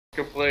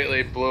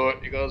completely blew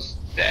it. He goes,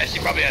 yeah, she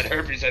probably had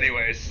herpes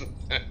anyways.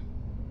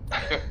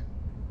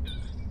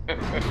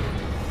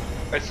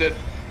 I said,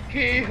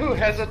 he who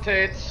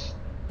hesitates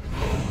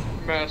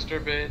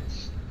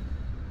masturbates.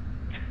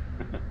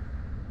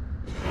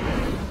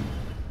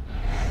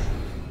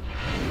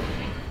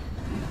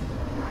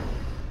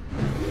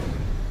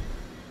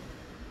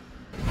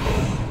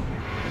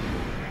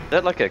 Is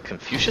that like a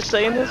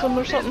Confucianism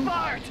or something?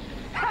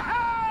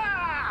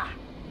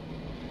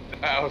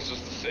 That was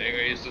just a saying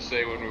I used to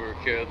say when we were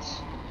kids.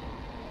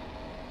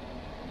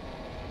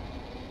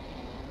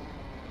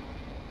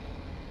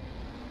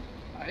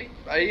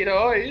 I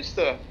used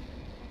to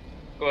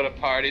go to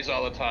parties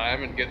all the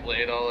time and get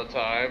laid all the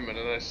time, and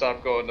then I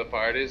stopped going to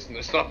parties and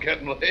I stopped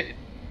getting laid.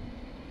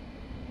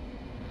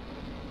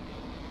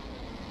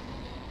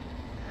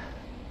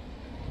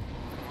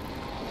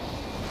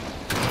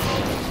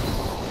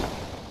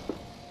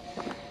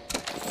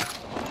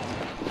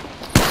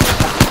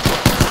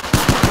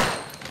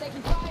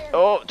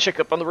 Oh, chick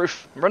up on the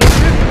roof. I'm running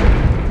through.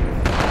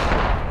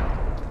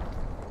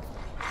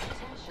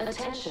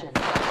 Attention.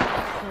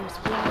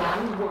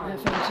 Round one.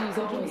 FMG's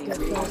always good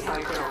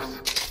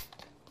first.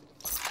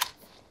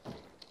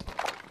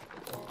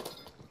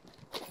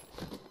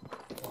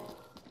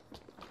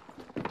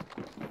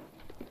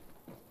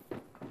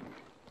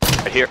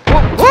 Right here.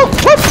 Whoop, whoop,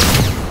 whoop.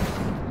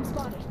 I'm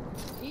spotted.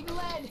 Eating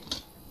lead.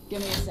 Give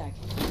me a sec.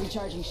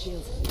 Recharging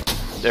shields.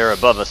 They're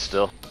above us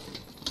still.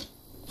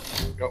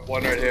 Got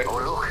one right here. Oh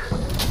look,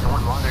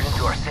 someone wandered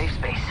into our safe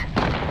space.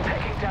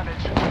 Taking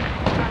damage.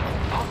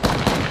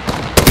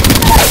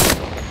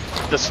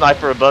 The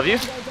sniper above you.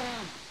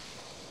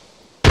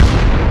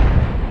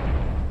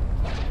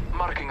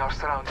 Marking our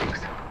surroundings.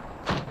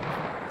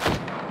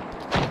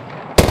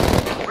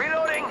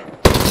 Reloading!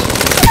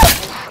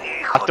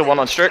 Knocked the one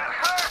on strict.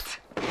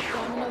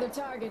 Found another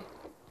target.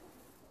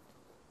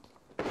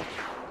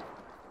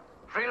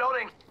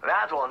 Reloading!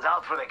 That one's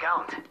out for the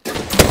count.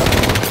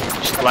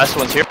 The last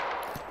one's here.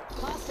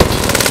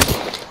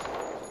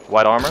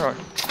 White armor. Or?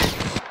 Oh,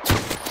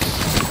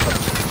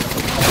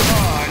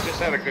 I just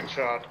had a good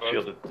shot. But...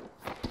 Shielded.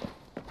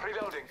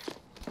 Reloading.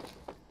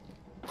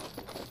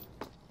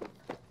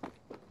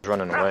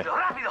 Running away.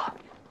 Rapido,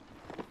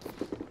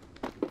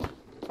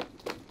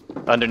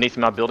 rapido. Underneath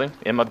my building.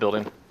 In my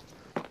building.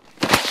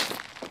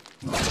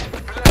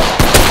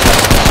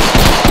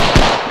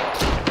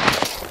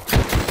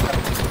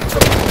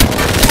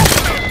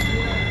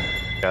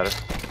 Got it.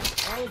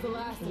 That was the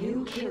last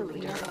new kill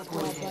leader.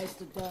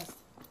 Dust.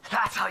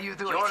 That's how you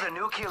do it. You're the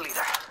new kill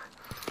leader.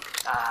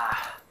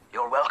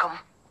 You're welcome.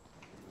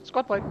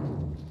 Squad fight.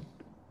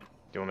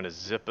 You want me to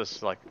zip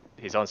us like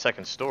he's on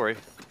second story?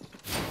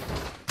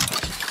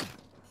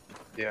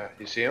 Yeah,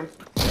 you see him?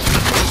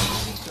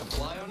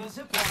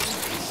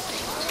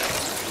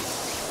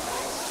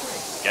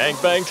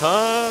 Gangbang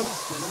time!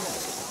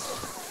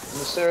 In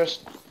the stairs.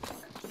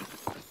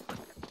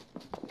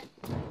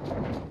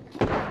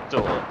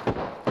 Still up.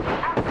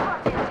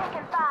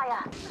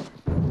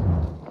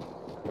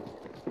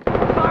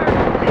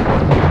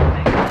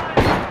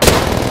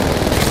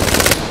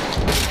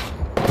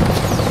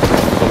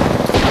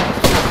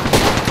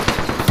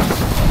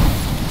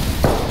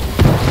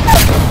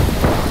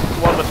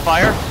 One with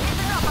fire.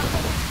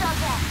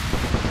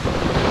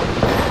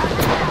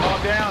 All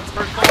down,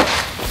 first floor.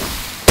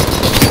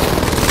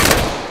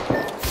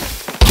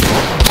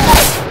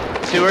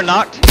 Two are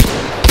knocked.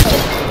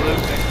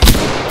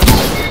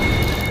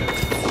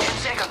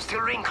 Seconds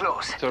till ring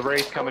close. It's a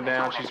Wraith coming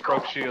down, she's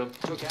broke shield.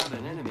 Took out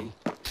an enemy.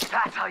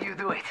 That's how you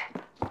do it.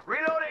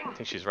 Reloading. I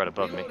think she's right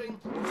above me.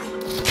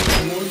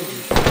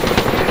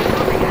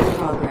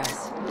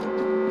 Progress.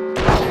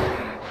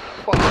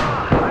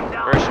 I'm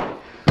down. Where is she?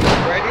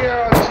 Right here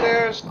on the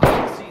stairs.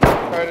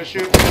 Trying to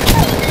shoot.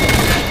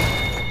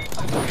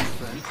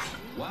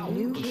 Wow,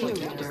 New looks kill like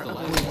that was leader the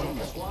last one on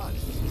the squad.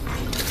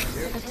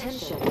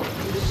 Attention.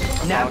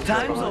 Nap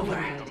time's over.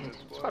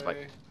 Squad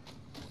fight.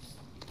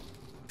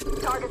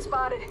 Target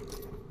spotted.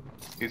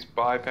 He's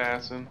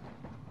bypassing.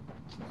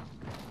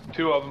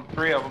 Two of them,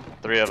 three of them.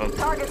 Three of them.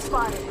 Target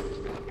spotted.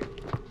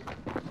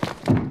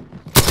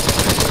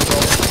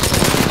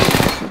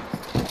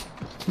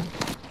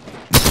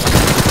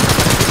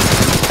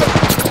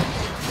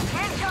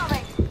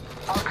 Incoming.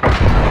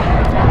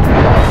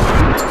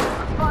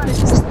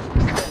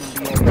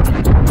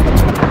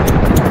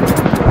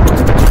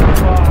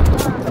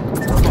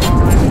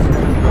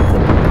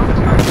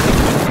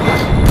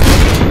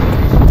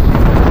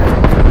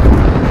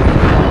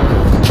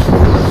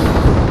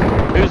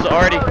 Who's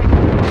already?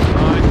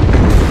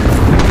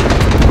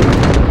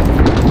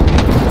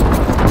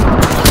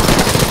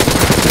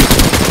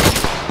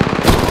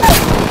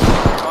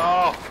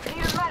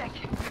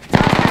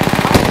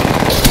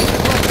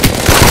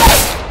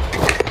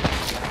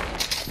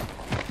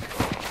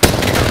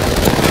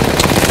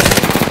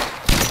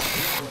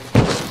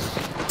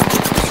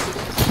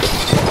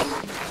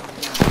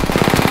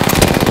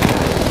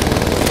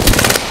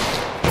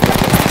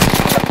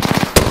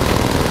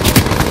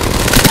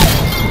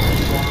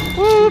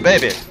 Woo,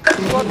 baby.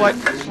 Squad wipe.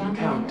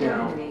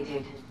 Countdown.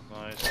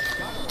 Nice.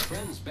 Got our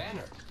friend's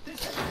banner.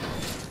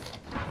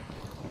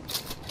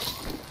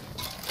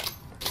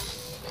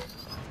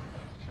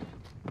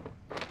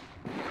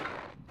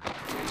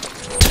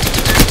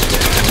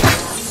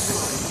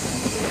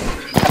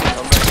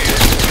 I'm back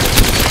here.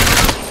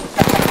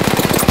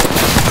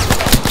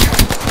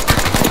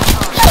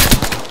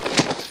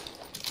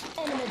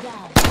 Enemy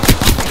down.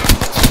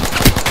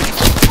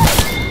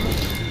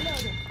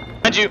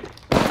 Behind you.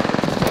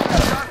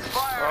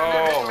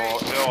 Oh,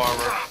 no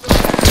armor.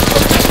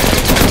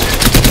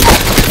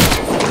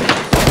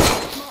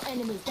 More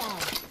enemies down.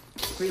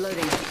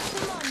 Reloading.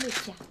 Come on,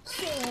 Misha.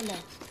 Say hello.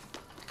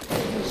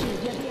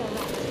 You'll be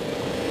alright.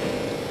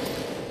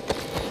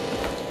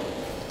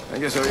 I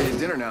guess I'll eat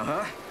dinner now,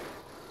 huh?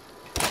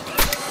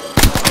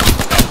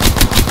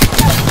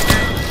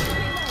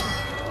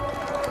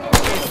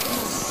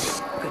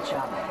 Good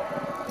job.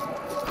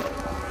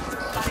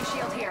 Body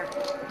shield here.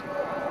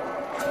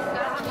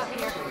 Gotta hop up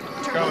here.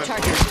 Coming.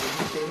 Charger.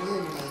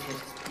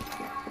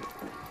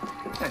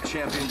 That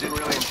champion didn't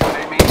really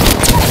intimidate me.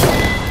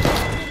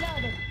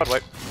 Reloaded. Squad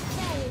wipe.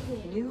 Carry it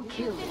in. New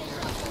kill leader.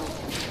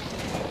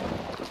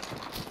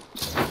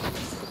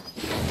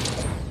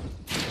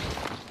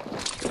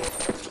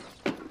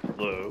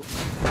 Low.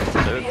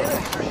 Dude.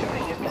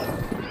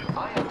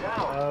 I am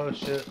down. Oh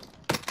shit.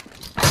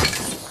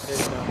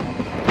 It's down.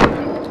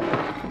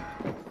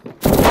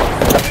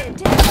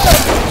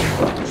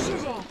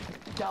 Shooting.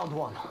 Downed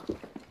one.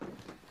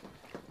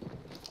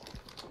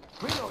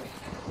 Reloading.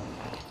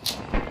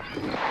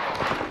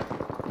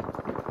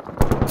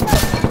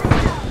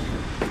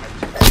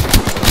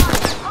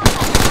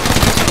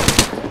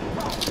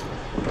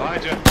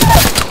 Behind you.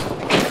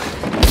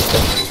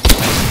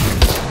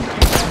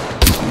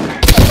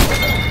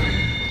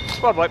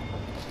 Squad wipe.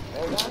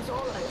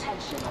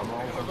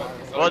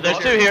 Well, there's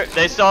two here.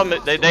 They saw me.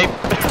 They. Yeah,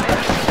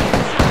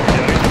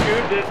 you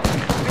scooped it.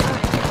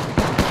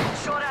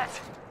 Shot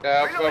at.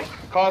 Yeah, well,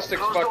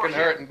 Caustic's fucking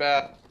hurting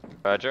bad.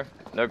 Roger.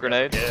 No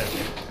grenades. Yeah.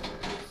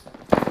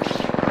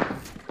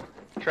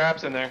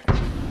 Traps in there.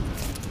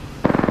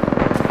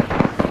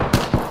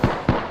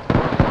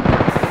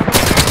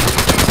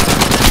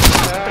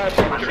 Ah, I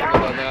should have triggered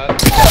on that.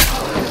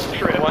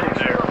 Trap in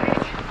there.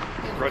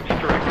 Run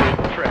straight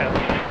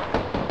traps.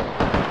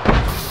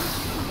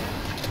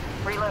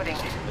 Reloading.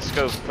 Let's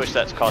go push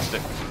that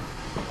caustic.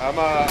 I'm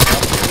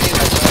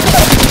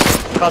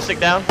Caustic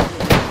down.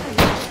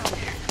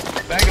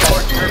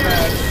 Bangalore, you're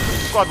bad.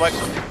 Squad wipe.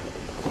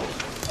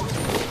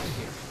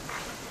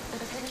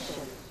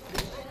 Attention.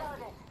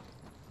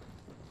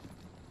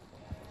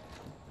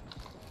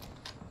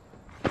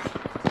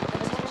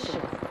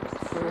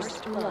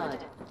 First blood.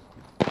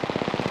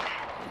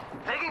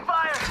 Taking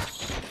fire.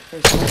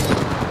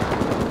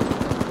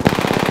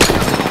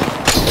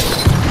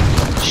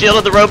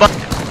 Shielded the robot.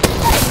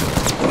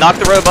 Knocked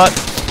the robot.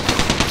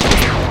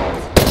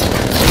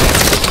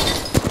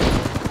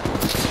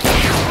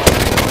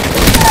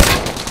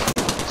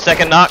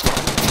 Second knock.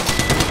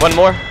 One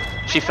more.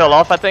 She fell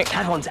off, I think.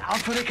 That one's out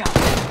for the count.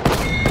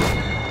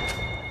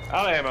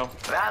 Out of ammo.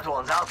 That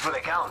one's out for the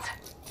count.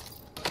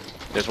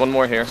 There's one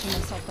more here. Turn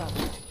myself up.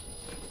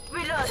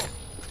 Reload.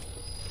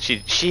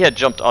 She had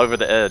jumped over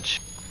the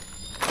edge.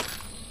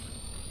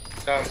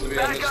 Sounds to be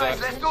on Bad this guys, side.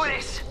 let's do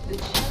this. The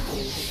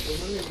champion has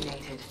been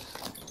eliminated.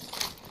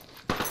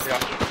 Yeah.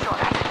 Shot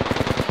at.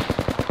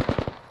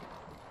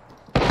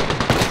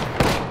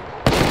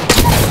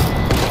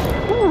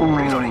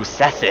 Ooh,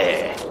 sassy.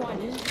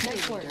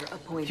 Next order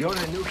appointed. You're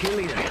the new kill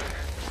leader.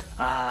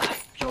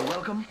 You're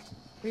welcome.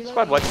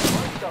 Squad wipe.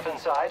 Stuff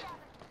inside.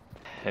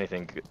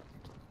 Anything good?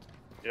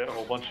 Yeah, a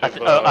whole bunch I,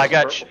 of. I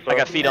got purple I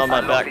got stuff. feet on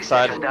my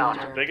backside.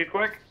 Take it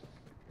quick.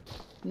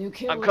 New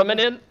kill. I'm coming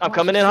in. I'm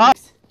coming in hot.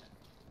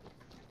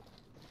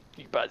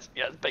 You guys,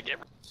 yeah, big it.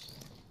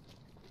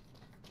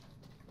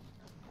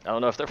 I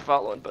don't know if they're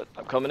following, but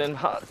I'm coming in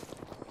hot.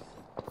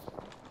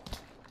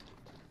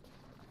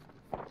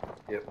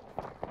 Yep.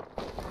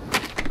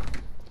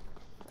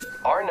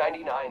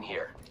 R99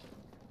 here.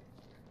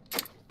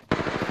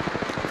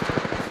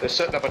 They're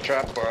setting up a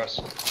trap for us.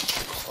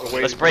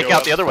 Wait, Let's break go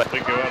out the other way. We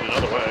go out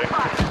another way.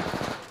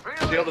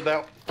 Shielded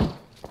out.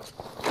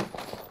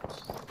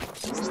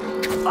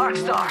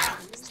 Arcstar.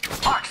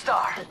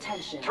 Arcstar.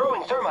 Attention.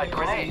 Throwing thermite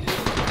grenade.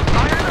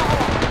 Fire in the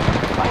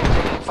hole. I am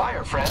taking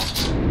fire,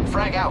 friends.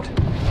 Frag out.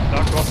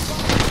 Knock off.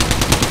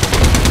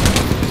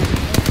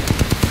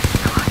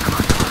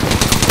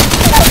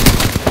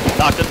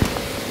 Knocked it.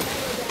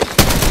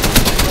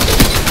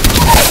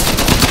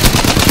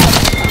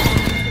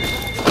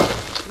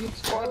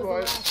 Squad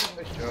wise.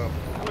 Nice job.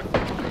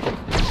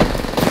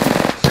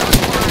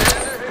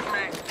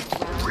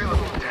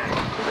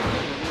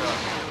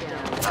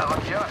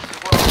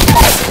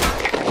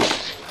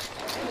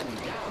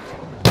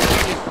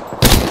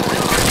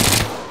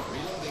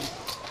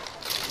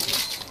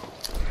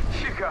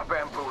 She got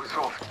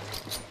bamboozled.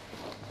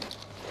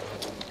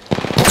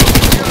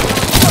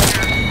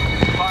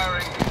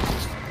 Firing.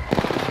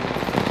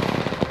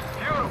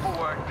 Beautiful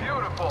work,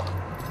 beautiful.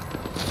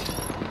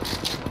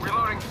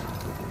 Reloading.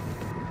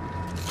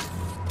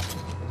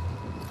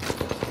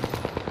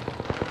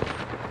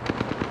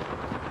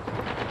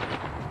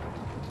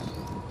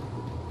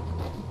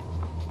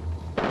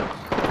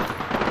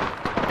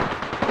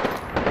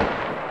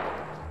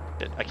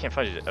 can't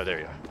find you. Oh, there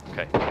you are.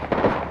 Okay.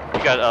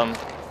 You got,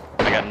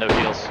 I got no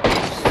heals.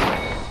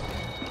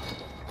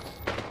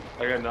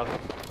 I got nothing.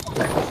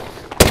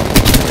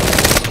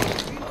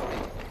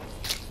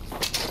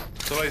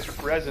 Somebody's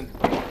resin.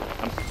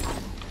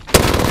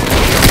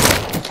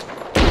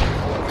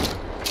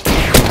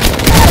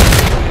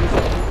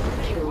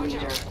 Kill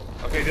leader.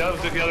 Okay, the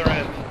other's at the other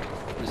end.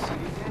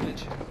 Receiving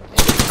damage.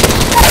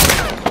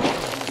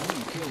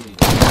 Kill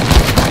leader.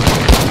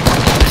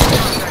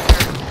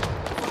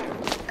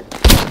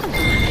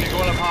 She's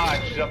going up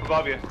high. She's up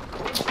above you.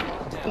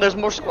 There's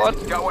more squad.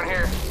 Got one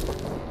here.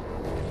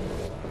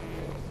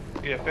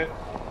 Yeah, fit.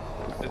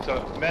 It's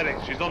a medic.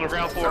 She's on the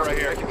ground floor right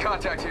here. Making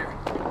contact here.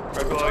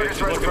 Right below you. Target's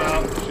She's right in looking front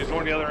out. of She's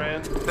on the other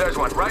end. There's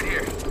one right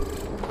here.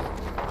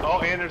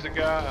 Oh, and there's a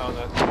guy. Oh,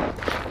 no.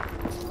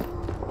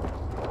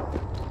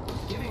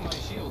 Giving my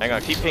shield. Hang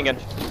on, keep pinging.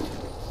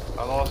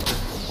 I lost her.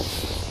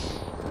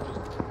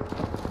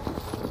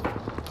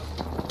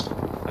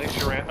 I think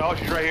she ran. Oh,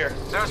 she's right here.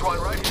 There's one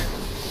right here.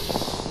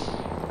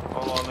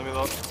 Hold on, let me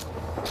look.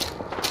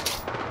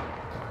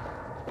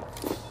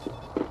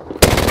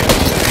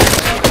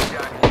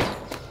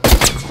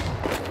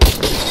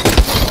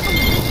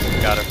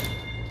 Got her.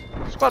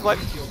 Squad wipe.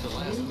 Killed the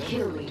last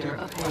Kill member. leader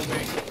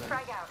appointed.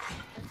 Frag out.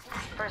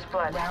 First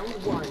blood. Round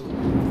 1.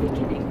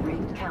 Beginning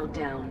ring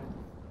countdown.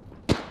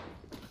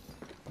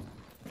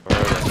 Where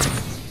are they?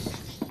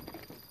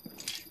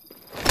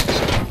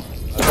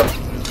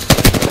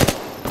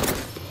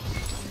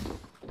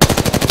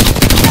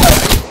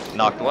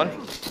 Knocked one.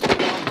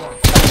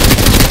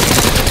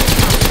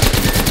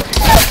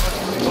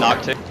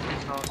 Knocked two.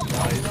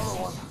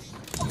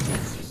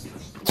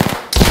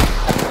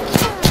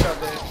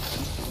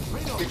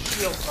 Get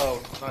shield.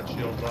 Oh, not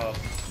shield.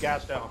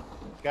 Gas down.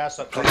 Gas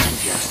up.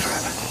 Gas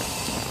trap.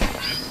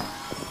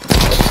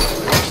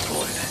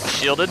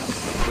 Shielded.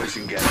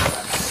 Placing gas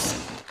trap.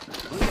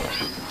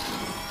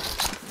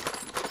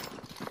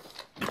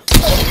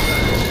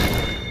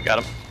 Got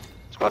him.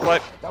 Squad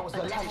wipe. That was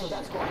the last of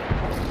that squad.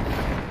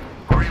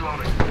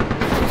 Reloading.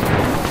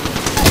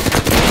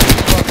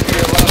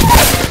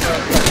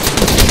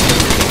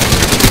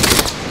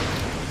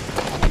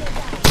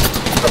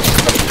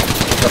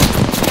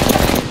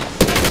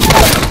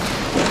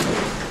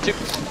 Two.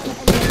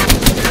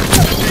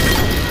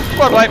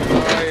 Squad wipe.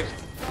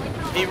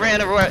 He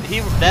ran away.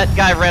 That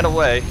guy ran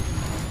away.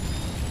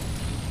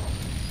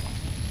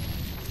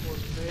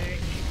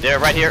 There,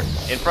 right here,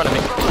 in front of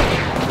me.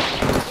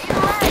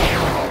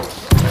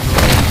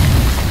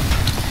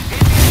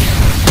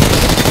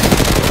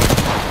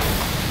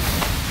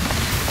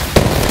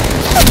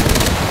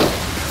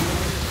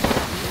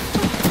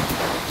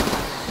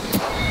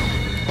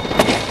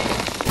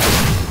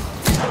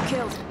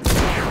 Killed.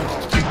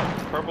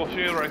 Purple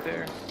shield right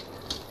there.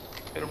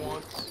 Hit him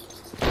once.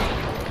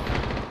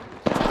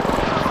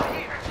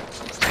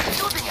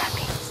 Shooting at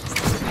me.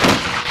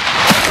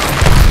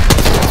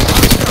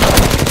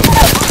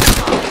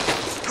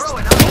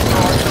 Throwing up.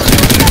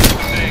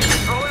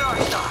 Throwing our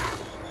star.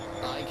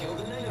 I killed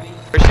an enemy.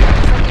 Where's she?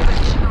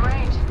 Position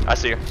range. I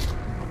see her.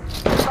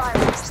 Fire.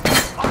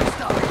 Our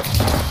star.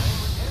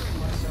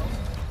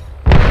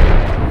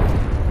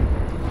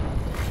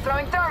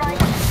 Throwing thermite.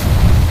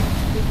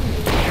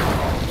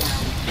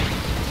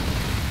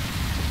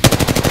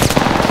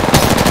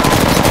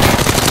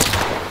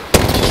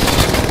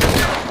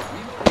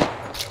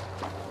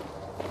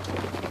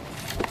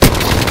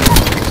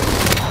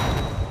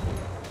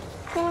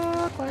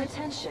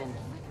 Attention.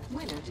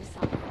 Winner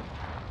decided.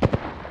 The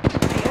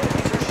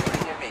enemies are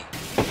shooting at me.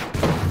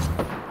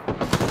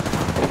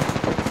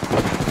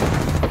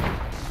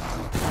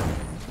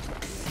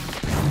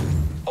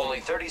 Only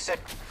 30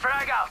 seconds.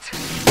 Frag out.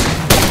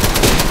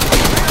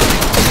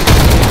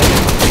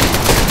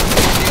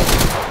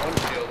 One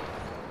shield.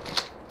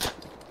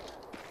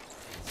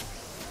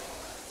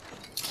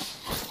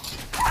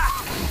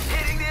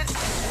 Hitting it.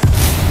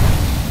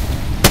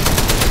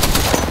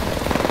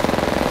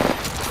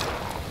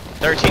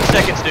 13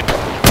 seconds, dude.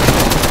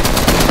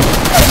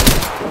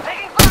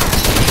 Taking fire.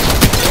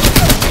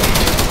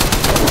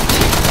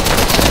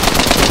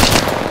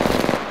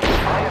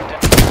 I am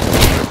down.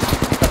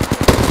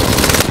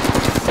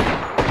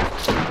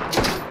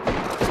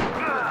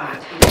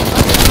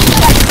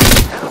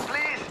 Help,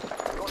 please.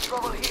 No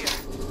trouble here.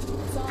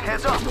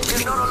 Heads up.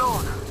 You're not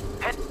alone.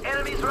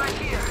 Enemies right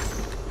here.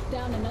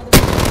 Down another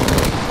one.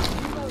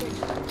 Reloading.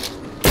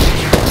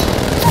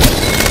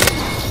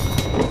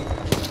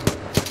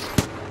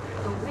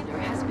 The winner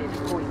has been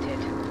appointed.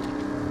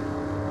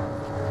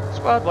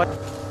 Squad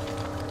wipe.